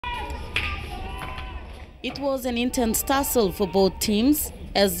It was an intense tussle for both teams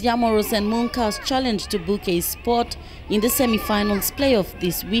as Yamaros and Mungkas challenged to book a spot in the semi-finals playoff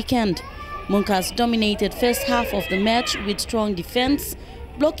this weekend. Mungkas dominated first half of the match with strong defense,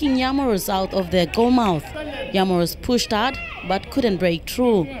 blocking Yamaros out of their goal mouth. Yamaros pushed hard but couldn't break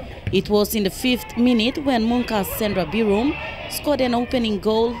through. It was in the 5th minute when Mungkas Sandra Birum scored an opening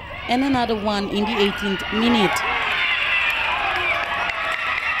goal and another one in the 18th minute.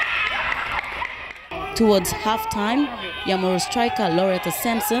 Towards half-time, Yamaros striker Loretta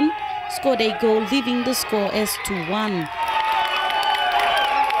Sampson scored a goal, leaving the score as 2-1.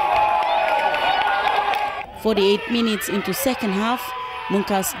 48 minutes into second half,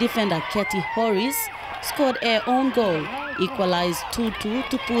 Mungkas defender Kathy Horis scored her own goal, equalized 2-2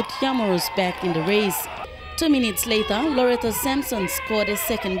 to put Yamaros back in the race. 2 minutes later, Loretta Sampson scored a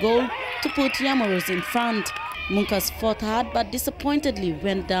second goal to put Yamaros in front. Mungkas fought hard but disappointedly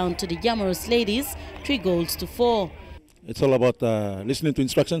went down to the Yamaros ladies 3-4. It's all about listening to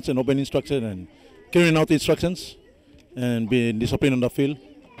instructions and obeying instructions and carrying out the instructions and being disciplined on the field.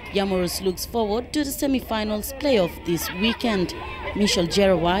 Yamaros looks forward to the semi-finals playoff this weekend. Michelle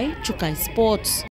Jerawai, Chukai Sports.